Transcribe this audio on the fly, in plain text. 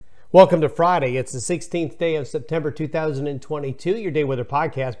Welcome to Friday. It's the 16th day of September 2022. Your day weather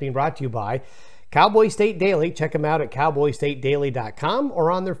podcast being brought to you by Cowboy State Daily. Check them out at cowboystatedaily.com or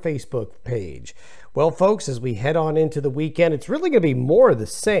on their Facebook page. Well, folks, as we head on into the weekend, it's really going to be more of the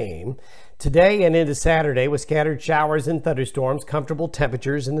same. Today and into Saturday with scattered showers and thunderstorms, comfortable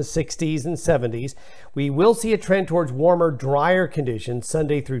temperatures in the 60s and 70s. We will see a trend towards warmer, drier conditions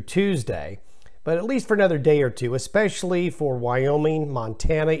Sunday through Tuesday. But at least for another day or two, especially for Wyoming,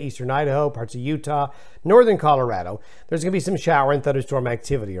 Montana, eastern Idaho, parts of Utah, northern Colorado, there's going to be some shower and thunderstorm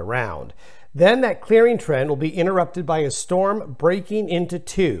activity around. Then that clearing trend will be interrupted by a storm breaking into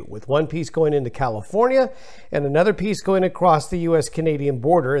two, with one piece going into California and another piece going across the U.S.-Canadian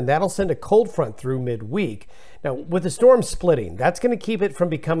border, and that'll send a cold front through midweek. Now, with the storm splitting, that's going to keep it from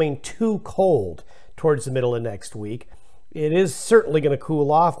becoming too cold towards the middle of next week. It is certainly going to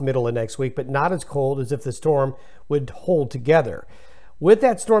cool off middle of next week, but not as cold as if the storm would hold together. With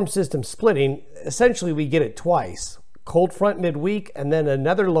that storm system splitting, essentially we get it twice. Cold front midweek and then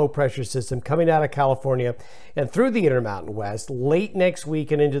another low pressure system coming out of California and through the Intermountain West late next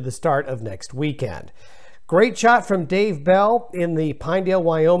week and into the start of next weekend. Great shot from Dave Bell in the Pinedale,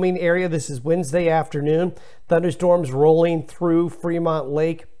 Wyoming area. This is Wednesday afternoon. Thunderstorms rolling through Fremont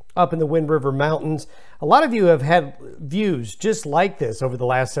Lake up in the Wind River Mountains. A lot of you have had views just like this over the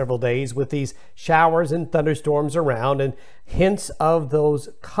last several days with these showers and thunderstorms around and hints of those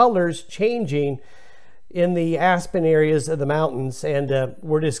colors changing in the aspen areas of the mountains. And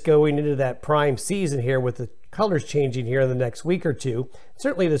we're just going into that prime season here with the colors changing here in the next week or two.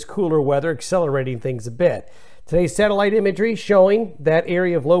 Certainly this cooler weather accelerating things a bit. Today's satellite imagery showing that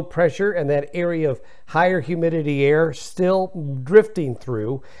area of low pressure and that area of higher humidity air still drifting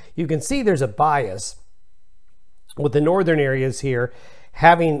through. You can see there's a bias with the northern areas here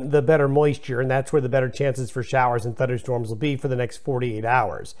having the better moisture, and that's where the better chances for showers and thunderstorms will be for the next 48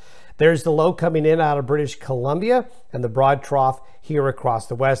 hours. There's the low coming in out of British Columbia and the broad trough here across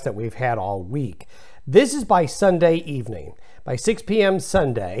the west that we've had all week. This is by Sunday evening. By 6 p.m.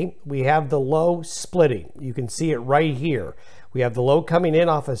 Sunday, we have the low splitting. You can see it right here. We have the low coming in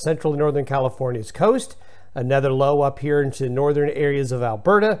off of central and northern California's coast, another low up here into northern areas of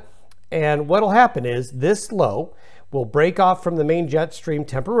Alberta. And what will happen is this low will break off from the main jet stream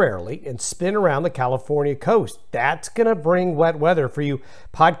temporarily and spin around the California coast. That's going to bring wet weather for you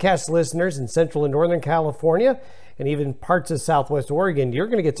podcast listeners in central and northern California and even parts of southwest Oregon. You're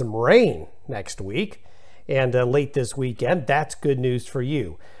going to get some rain next week and late this weekend. That's good news for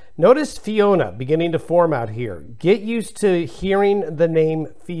you. Notice Fiona beginning to form out here. Get used to hearing the name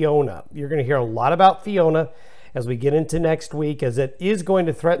Fiona. You're going to hear a lot about Fiona as we get into next week, as it is going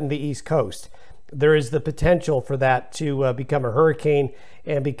to threaten the East Coast. There is the potential for that to become a hurricane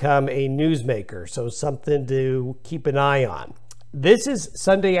and become a newsmaker, so something to keep an eye on. This is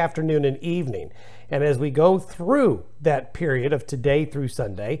Sunday afternoon and evening, and as we go through that period of today through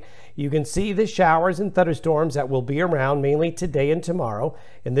Sunday, you can see the showers and thunderstorms that will be around mainly today and tomorrow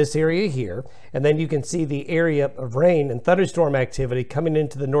in this area here, and then you can see the area of rain and thunderstorm activity coming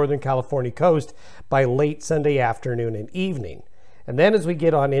into the northern California coast by late Sunday afternoon and evening. And then as we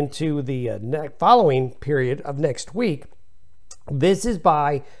get on into the following period of next week, this is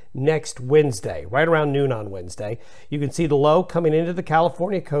by next Wednesday, right around noon on Wednesday. You can see the low coming into the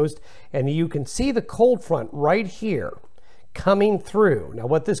California coast, and you can see the cold front right here coming through. Now,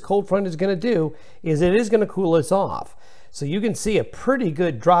 what this cold front is going to do is it is going to cool us off. So you can see a pretty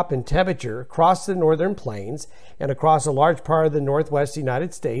good drop in temperature across the northern plains and across a large part of the northwest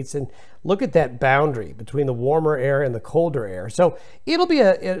United States. And look at that boundary between the warmer air and the colder air. So it'll be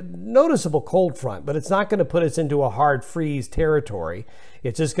a noticeable cold front, but it's not going to put us into a hard freeze territory.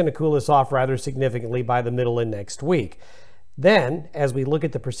 It's just going to cool us off rather significantly by the middle of next week. Then, as we look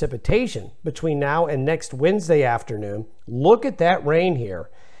at the precipitation between now and next Wednesday afternoon, look at that rain here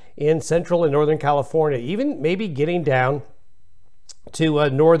in central and northern California, even maybe getting down to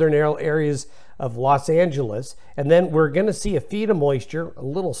northern areas of Los Angeles. And then we're going to see a feed of moisture, a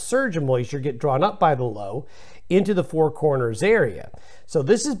little surge of moisture get drawn up by the low into the Four Corners area. So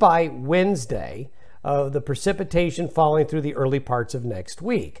this is by Wednesday of the precipitation falling through the early parts of next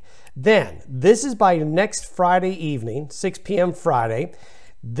week. Then this is by next Friday evening, 6 p.m. Friday.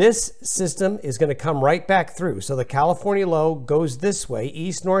 This system is going to come right back through. So the California low goes this way,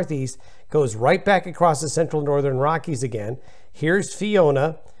 east-northeast, goes right back across the central northern Rockies again. Here's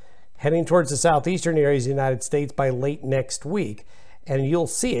Fiona heading towards the southeastern areas of the United States by late next week. And you'll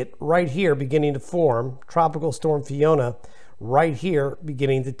see it right here beginning to form, Tropical Storm Fiona, right here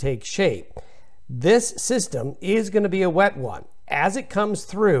beginning to take shape. This system is going to be a wet one. As it comes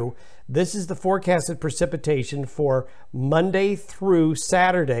through, This is the forecasted precipitation for Monday through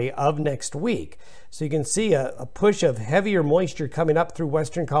Saturday of next week. So you can see a push of heavier moisture coming up through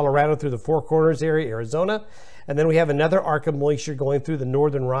western Colorado, through the Four Corners area, Arizona. And then we have another arc of moisture going through the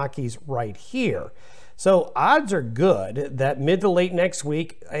northern Rockies right here. So odds are good that mid to late next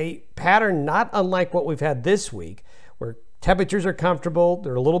week, a pattern not unlike what we've had this week, where temperatures are comfortable,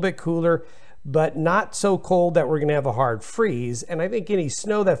 they're a little bit cooler, but not so cold that we're going to have a hard freeze. And I think any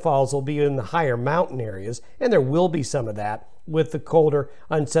snow that falls will be in the higher mountain areas, and there will be some of that with the colder,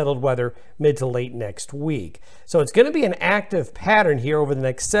 unsettled weather mid to late next week. So it's going to be an active pattern here over the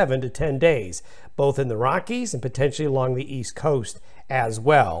next 7 to 10 days, both in the Rockies and potentially along the East Coast as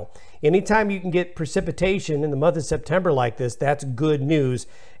well. Anytime you can get precipitation in the month of September like this, that's good news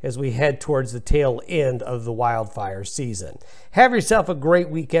as we head towards the tail end of the wildfire season. Have yourself a great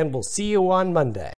weekend. We'll see you on Monday.